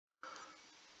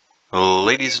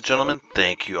Ladies and gentlemen,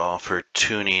 thank you all for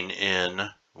tuning in.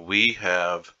 We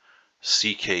have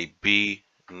CKB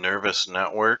Nervous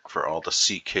Network for all the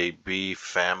CKB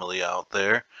family out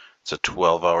there. It's a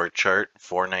 12-hour chart,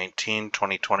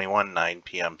 4/19/2021, 9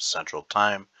 p.m. Central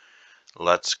Time.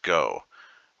 Let's go.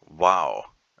 Wow.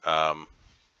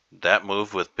 That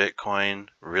move with Bitcoin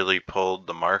really pulled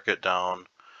the market down,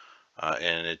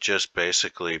 and it just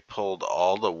basically pulled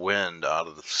all the wind out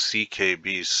of the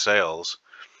CKB's sails.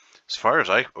 As far as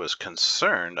I was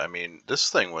concerned, I mean, this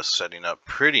thing was setting up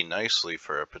pretty nicely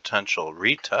for a potential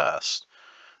retest.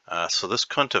 So this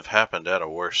couldn't have happened at a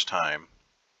worse time.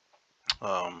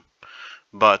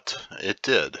 But it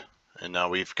did. And now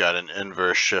we've got an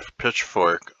inverse shift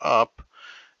pitchfork up,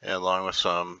 along with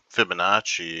some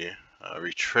Fibonacci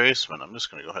retracement. I'm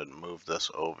just going to go ahead and move this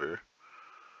over.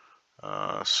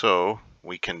 So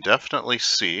we can definitely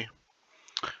see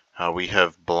how we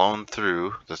have blown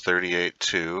through the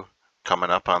 38.2,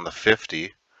 coming up on the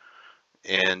 50.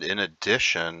 And in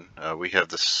addition, we have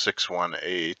the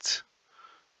 618. Let's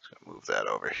move that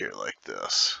over here like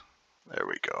this. There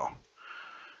we go.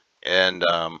 And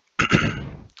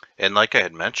and like I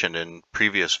had mentioned in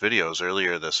previous videos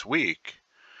earlier this week,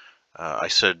 I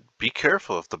said, be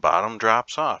careful if the bottom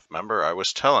drops off. Remember, I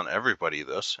was telling everybody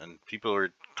this, and people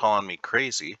were calling me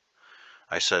crazy.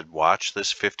 I said, watch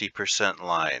this 50%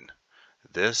 line.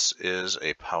 This is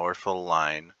a powerful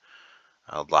line.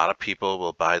 A lot of people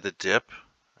will buy the dip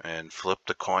and flip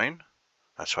the coin.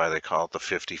 That's why they call it the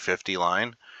 50-50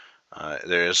 line.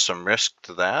 There is some risk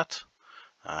to that.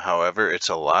 However, it's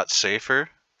a lot safer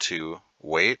to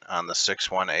wait on the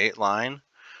 618 line.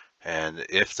 And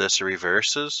if this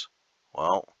reverses,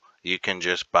 well, you can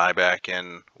just buy back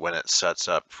in when it sets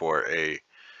up for a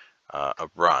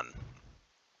run.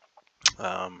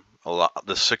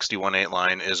 The 618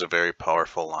 line is a very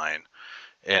powerful line.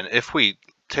 And if we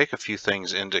take a few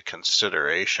things into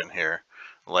consideration here,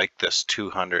 like this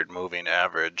 200 moving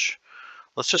average,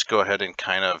 let's just go ahead and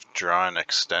kind of draw an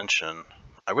extension.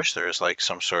 I wish there was like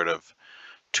some sort of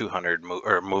 200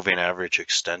 moving average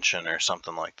extension or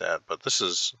something like that, but this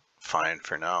is fine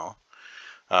for now.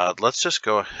 Let's just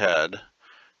go ahead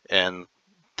and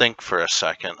think for a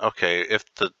second. Okay, if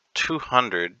the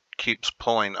 200 keeps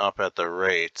pulling up at the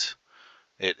rate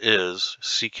it is,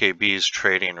 CKB's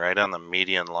trading right on the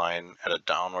median line at a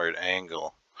downward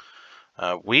angle.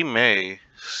 We may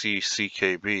see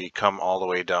CKB come all the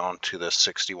way down to the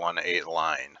 61.8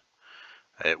 line.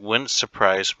 It wouldn't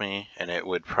surprise me, and it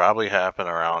would probably happen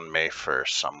around May 1st,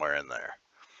 somewhere in there.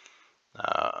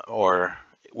 Or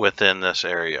within this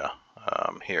area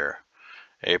here,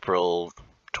 April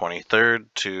 23rd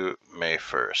to May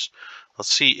 1st.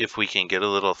 Let's see if we can get a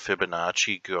little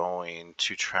Fibonacci going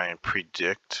to try and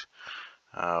predict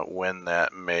when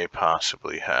that may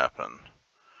possibly happen.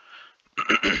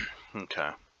 Okay.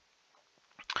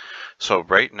 So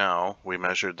right now we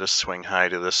measured this swing high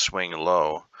to this swing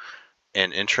low,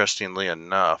 and interestingly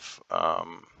enough,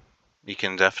 you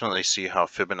can definitely see how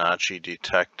Fibonacci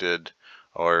detected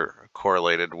or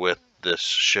correlated with this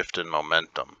shift in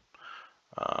momentum.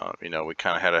 You know, we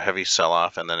kind of had a heavy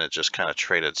sell-off, and then it just kind of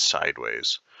traded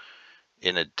sideways.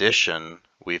 In addition,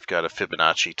 we've got a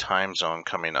Fibonacci time zone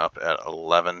coming up at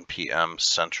 11 p.m.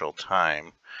 Central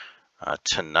Time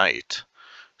tonight.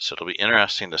 So it'll be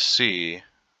interesting to see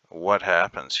what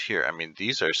happens here. I mean,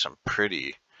 these are some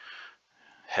pretty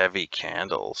heavy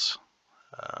candles,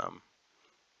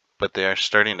 but they are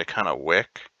starting to kind of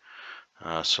wick,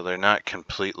 so they're not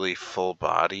completely full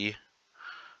body.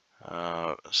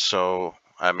 So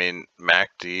I mean,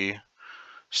 MACD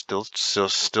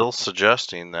still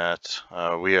suggesting that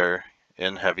we are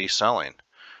in heavy selling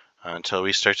until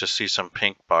we start to see some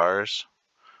pink bars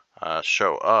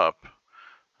show up.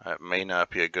 It may not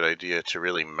be a good idea to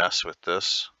really mess with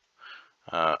this.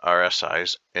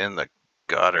 RSI's in the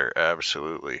gutter,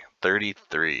 absolutely.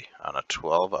 33 on a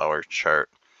 12-hour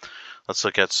chart. Let's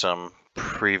look at some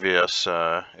previous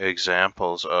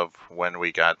examples of when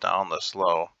we got down this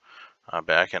low.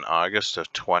 Back in August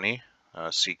of 20,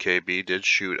 CKB did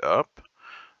shoot up.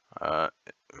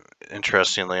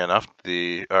 Interestingly enough,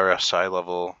 the RSI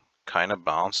level kind of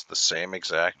bounced the same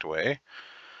exact way.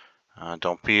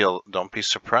 Don't be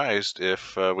surprised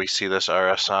if we see this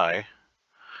RSI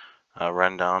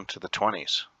run down to the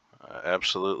 20s.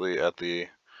 Absolutely, at the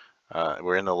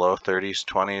we're in the low 30s,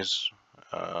 20s.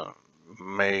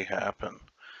 May happen.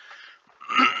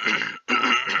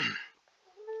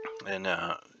 And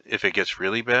if it gets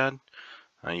really bad,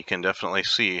 you can definitely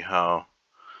see how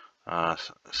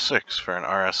 6 for an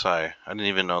RSI. I didn't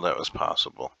even know that was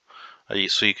possible.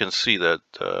 So you can see that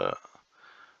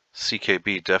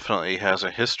CKB definitely has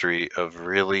a history of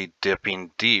really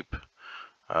dipping deep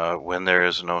when there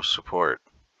is no support.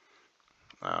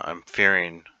 I'm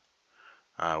fearing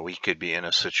we could be in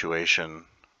a situation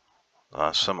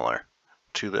similar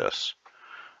to this,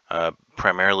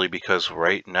 primarily because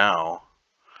right now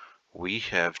we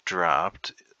have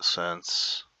dropped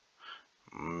since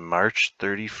March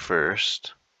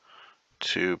 31st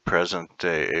to present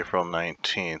day, April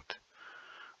 19th.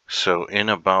 So in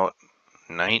about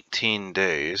 19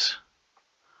 days,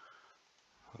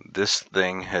 this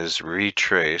thing has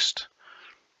retraced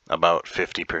about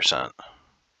 50%.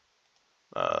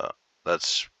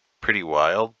 That's pretty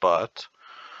wild, but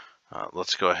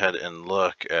let's go ahead and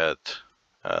look at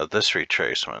this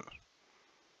retracement.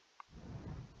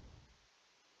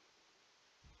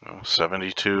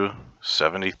 72,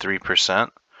 73%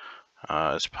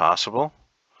 is possible.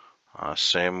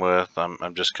 Same with,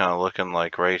 I'm just kind of looking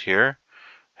like right here,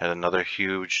 had another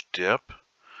huge dip.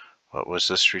 What was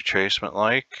this retracement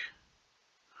like?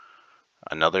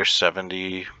 Another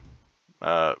 70,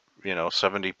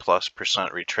 70 plus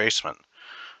percent retracement.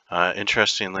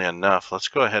 Interestingly enough, let's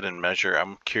go ahead and measure.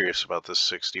 I'm curious about this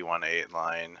 61.8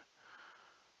 line.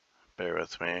 Bear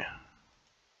with me.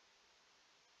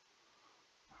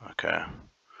 Okay.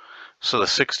 So the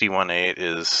 61.8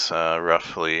 is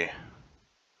roughly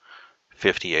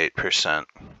 58%,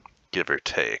 give or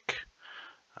take.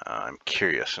 I'm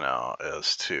curious now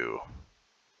as to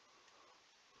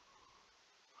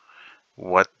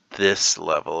what this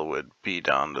level would be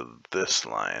down to this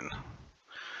line.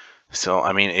 So,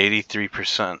 I mean,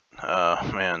 83%,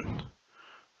 man,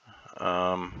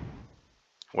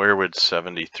 where would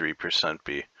 73%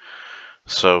 be?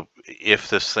 So if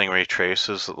this thing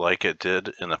retraces like it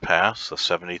did in the past, the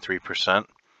 73%,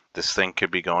 this thing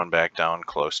could be going back down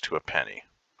close to a penny.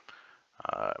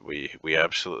 We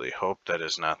absolutely hope that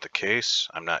is not the case.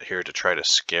 I'm not here to try to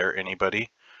scare anybody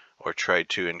or try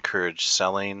to encourage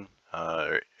selling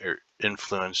or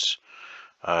influence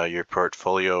your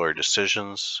portfolio or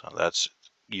decisions. That's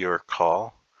your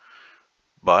call.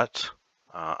 But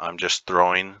I'm just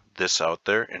throwing this out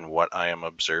there in what I am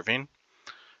observing.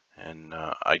 And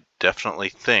I definitely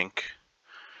think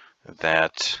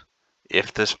that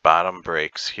if this bottom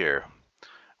breaks here,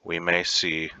 we may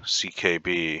see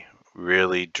CKB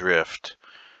really drift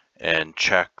and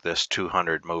check this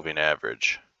 200 moving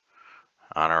average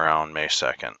on around May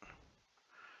 2nd.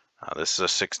 This is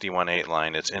a 61.8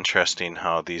 line. It's interesting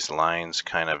how these lines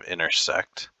kind of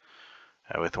intersect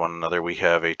with one another. We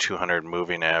have a 200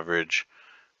 moving average,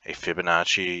 a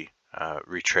Fibonacci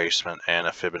retracement, and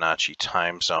a Fibonacci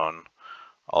time zone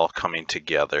all coming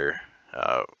together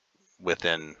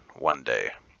within one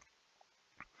day.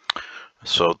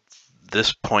 So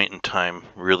this point in time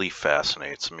really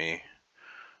fascinates me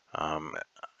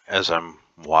as I'm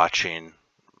watching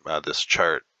this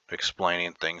chart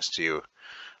explaining things to you.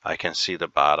 I can see the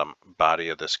body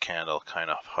of this candle kind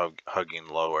of hugging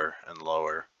lower and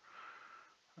lower.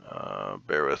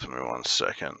 Bear with me one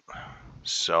second.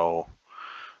 So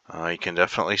you can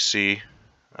definitely see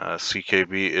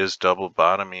CKB is double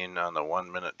bottoming on the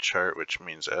 1 minute chart, which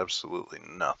means absolutely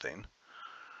nothing.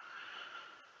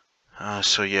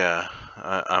 So yeah,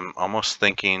 I'm almost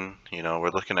thinking, we're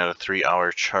looking at a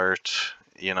 3-hour chart,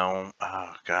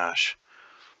 oh gosh,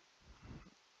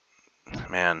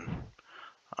 man,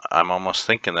 I'm almost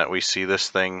thinking that we see this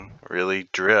thing really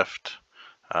drift.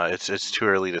 It's too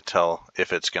early to tell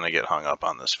if it's going to get hung up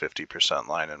on this 50%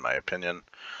 line, in my opinion.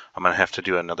 I'm going to have to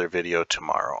do another video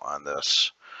tomorrow on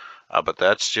this. But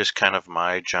that's just kind of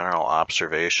my general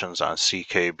observations on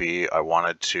CKB. I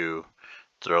wanted to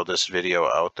throw this video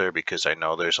out there because I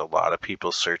know there's a lot of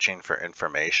people searching for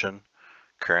information.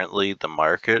 Currently, the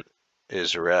market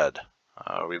is red.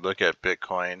 We look at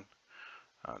Bitcoin.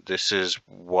 This is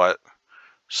what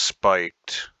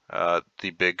spiked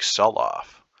the big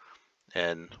sell-off.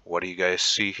 And what do you guys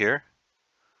see here?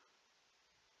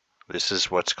 This is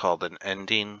what's called an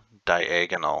ending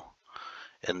diagonal.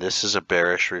 And this is a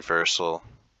bearish reversal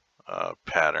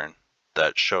pattern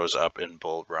that shows up in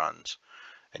bull runs.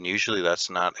 And usually that's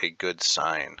not a good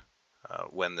sign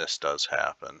when this does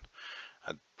happen.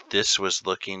 This was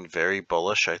looking very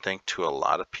bullish, I think, to a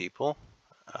lot of people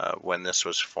when this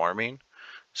was forming,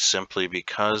 simply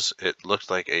because it looked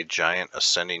like a giant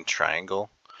ascending triangle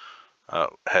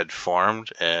had formed,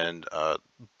 and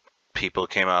people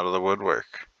came out of the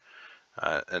woodwork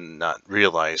and not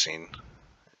realizing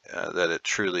that it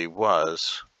truly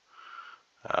was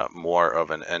more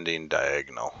of an ending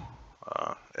diagonal,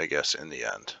 I guess, in the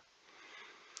end.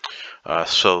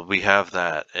 So we have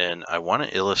that, and I want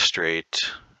to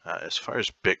illustrate, as far as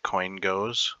Bitcoin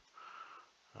goes,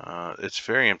 It's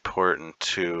very important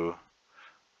to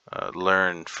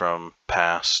learn from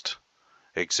past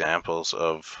examples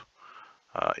of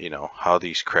how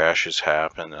these crashes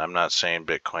happen. I'm not saying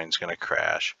Bitcoin's going to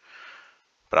crash,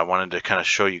 but I wanted to kind of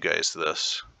show you guys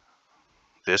this.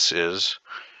 This is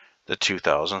the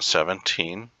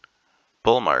 2017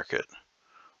 bull market.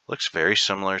 Looks very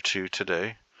similar to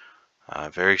today.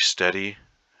 Very steady,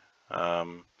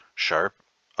 sharp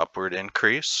upward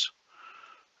increase.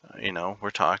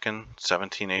 We're talking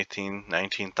 $17,000,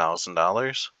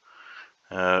 $18,000,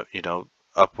 $19,000.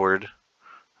 Upward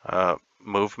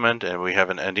movement, and we have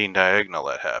an ending diagonal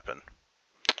that happened.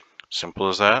 Simple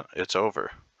as that. It's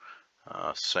over.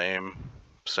 Same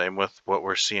with what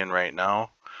we're seeing right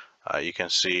now. You can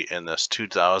see in this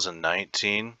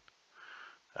 2019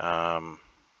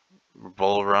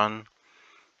 bull run,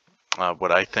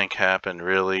 what I think happened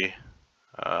really,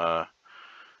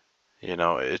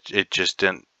 it just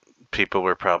didn't. People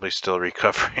were probably still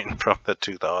recovering from the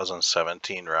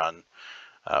 2017 run.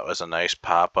 It was a nice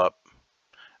pop up,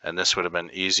 and this would have been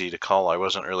easy to call. I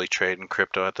wasn't really trading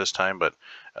crypto at this time, but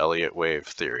Elliott wave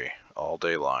theory all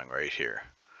day long right here.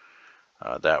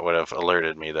 That would have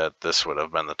alerted me that this would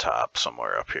have been the top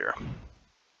somewhere up here.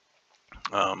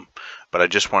 But I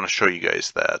just want to show you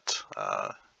guys that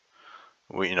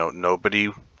nobody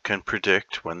can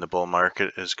predict when the bull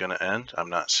market is going to end. I'm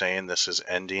not saying this is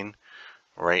ending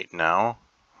right now.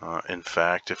 In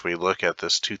fact, if we look at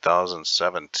this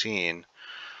 2017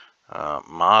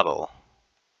 model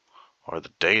or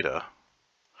the data,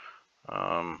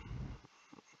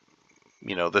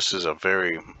 this is a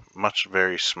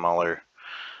very smaller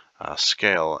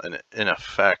scale, and in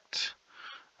effect,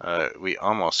 we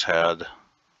almost had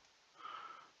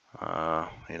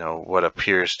what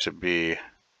appears to be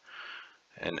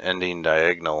an ending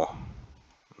diagonal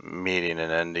meeting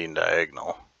an ending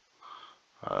diagonal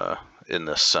in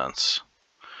this sense.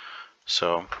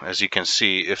 So as you can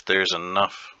see, if there's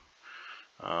enough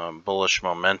bullish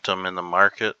momentum in the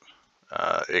market,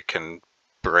 it can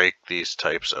break these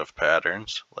types of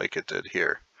patterns like it did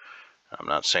here. I'm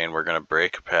not saying we're going to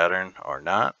break a pattern or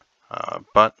not,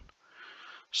 but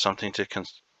something to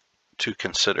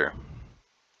consider.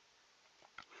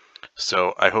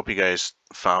 So I hope you guys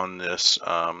found this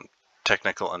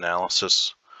technical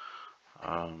analysis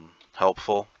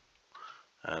helpful,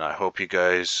 and I hope you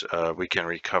guys we can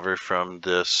recover from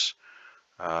this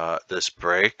this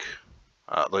break.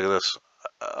 Look at this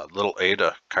little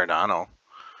ADA Cardano.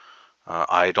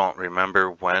 I don't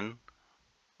remember when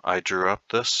I drew up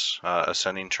this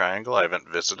ascending triangle. I haven't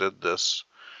visited this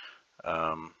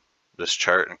this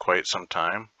chart in quite some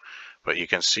time, but you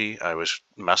can see I was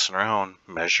messing around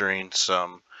measuring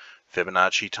some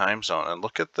Fibonacci time zone, and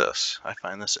look at this. I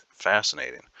find this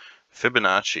fascinating.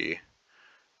 Fibonacci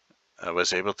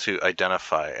was able to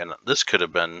identify, and this could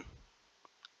have been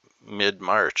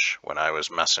mid-March when I was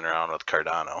messing around with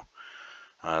Cardano.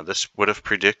 This would have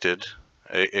predicted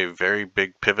a very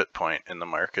big pivot point in the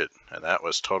market, and that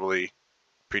was totally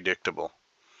predictable.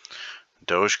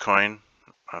 Dogecoin,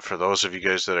 for those of you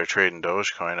guys that are trading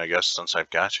Dogecoin, I guess since I've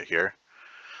got you here,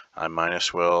 I might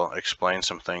as well explain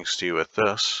some things to you with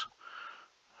this.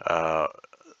 I'm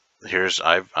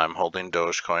holding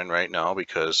Dogecoin right now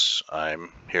because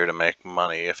I'm here to make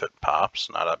money if it pops.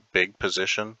 Not a big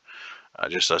position,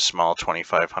 just a small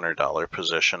 $2,500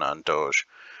 position on Doge.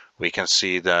 We can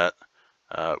see that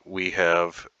we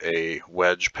have a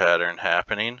wedge pattern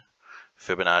happening.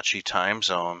 Fibonacci time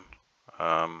zone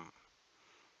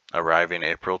arriving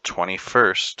April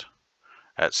 21st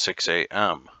at 6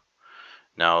 a.m.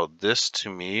 Now this to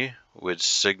me would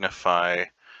signify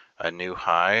a new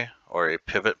high or a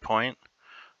pivot point.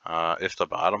 If the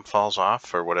bottom falls off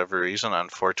for whatever reason on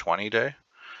 420 day,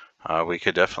 we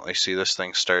could definitely see this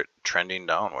thing start trending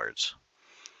downwards.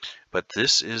 But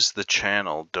this is the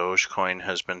channel Dogecoin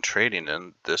has been trading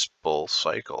in this bull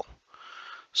cycle.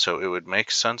 So it would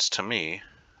make sense to me,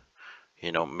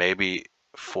 maybe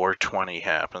 420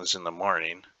 happens in the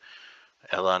morning,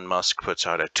 Elon Musk puts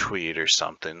out a tweet or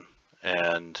something,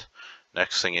 and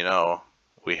next thing you know,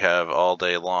 we have all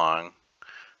day long,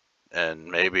 and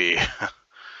maybe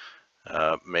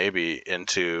maybe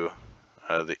into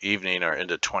the evening or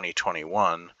into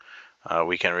 2021,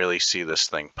 we can really see this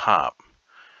thing pop.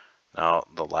 Now,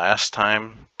 the last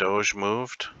time Doge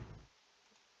moved,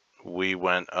 we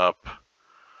went up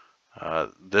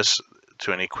this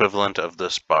to an equivalent of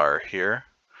this bar here.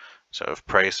 So if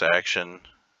price action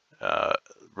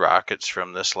rockets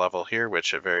from this level here,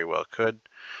 which it very well could,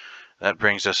 that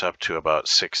brings us up to about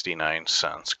 69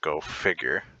 cents. Go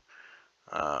figure.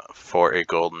 For a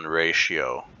golden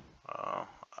ratio.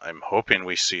 I'm hoping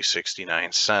we see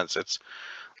 69 cents. It's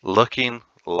looking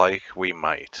like we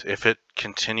might. If it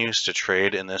continues to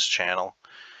trade in this channel,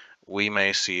 we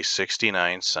may see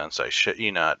 69 cents, I shit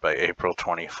you not, by April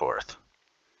 24th.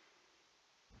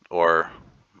 Or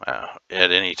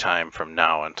at any time from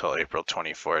now until April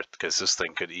 24th, because this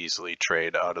thing could easily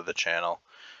trade out of the channel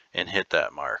and hit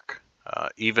that mark.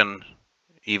 Even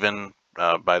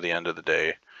by the end of the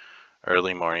day,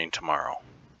 early morning tomorrow,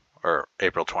 or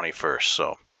April 21st.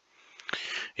 So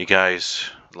you guys,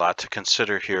 a lot to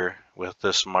consider here with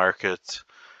this market.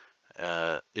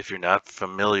 If you're not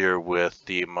familiar with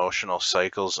the emotional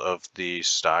cycles of the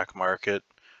stock market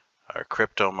or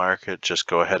crypto market, just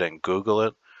go ahead and Google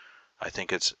it. I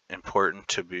think it's important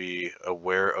to be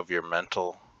aware of your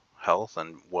mental health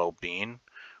and well-being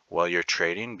while you're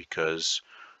trading, because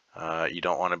you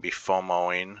don't want to be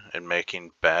FOMOing and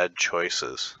making bad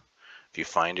choices. If you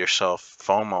find yourself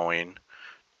FOMOing,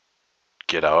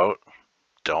 get out,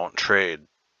 don't trade.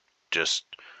 Just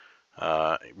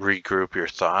regroup your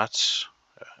thoughts,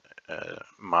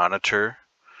 monitor,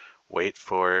 wait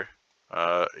for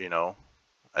a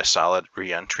solid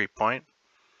re-entry point,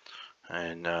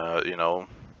 and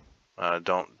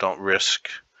don't risk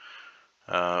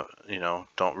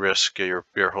don't risk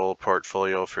your whole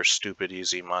portfolio for stupid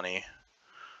easy money.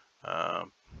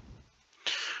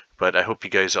 But I hope you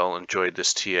guys all enjoyed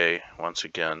this TA once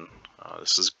again.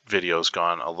 This video's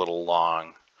gone a little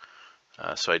long,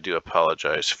 so I do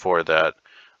apologize for that.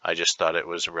 I just thought it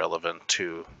was relevant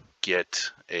to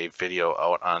get a video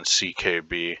out on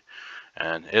CKB,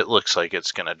 and it looks like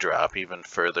it's going to drop even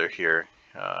further here.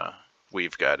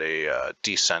 We've got a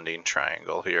descending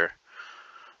triangle here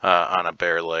on a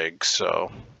bear leg,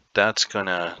 so that's going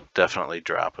to definitely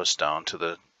drop us down to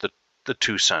the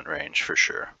 2-cent range for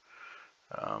sure.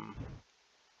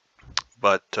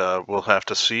 But we'll have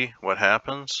to see what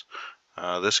happens.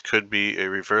 This could be a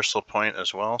reversal point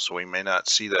as well, so we may not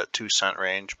see that 2-cent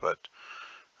range, but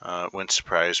it wouldn't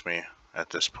surprise me at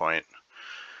this point.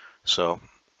 So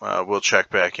we'll check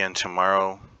back in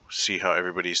tomorrow, see how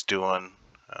everybody's doing,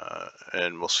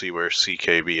 and we'll see where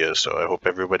CKB is. So I hope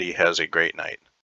everybody has a great night.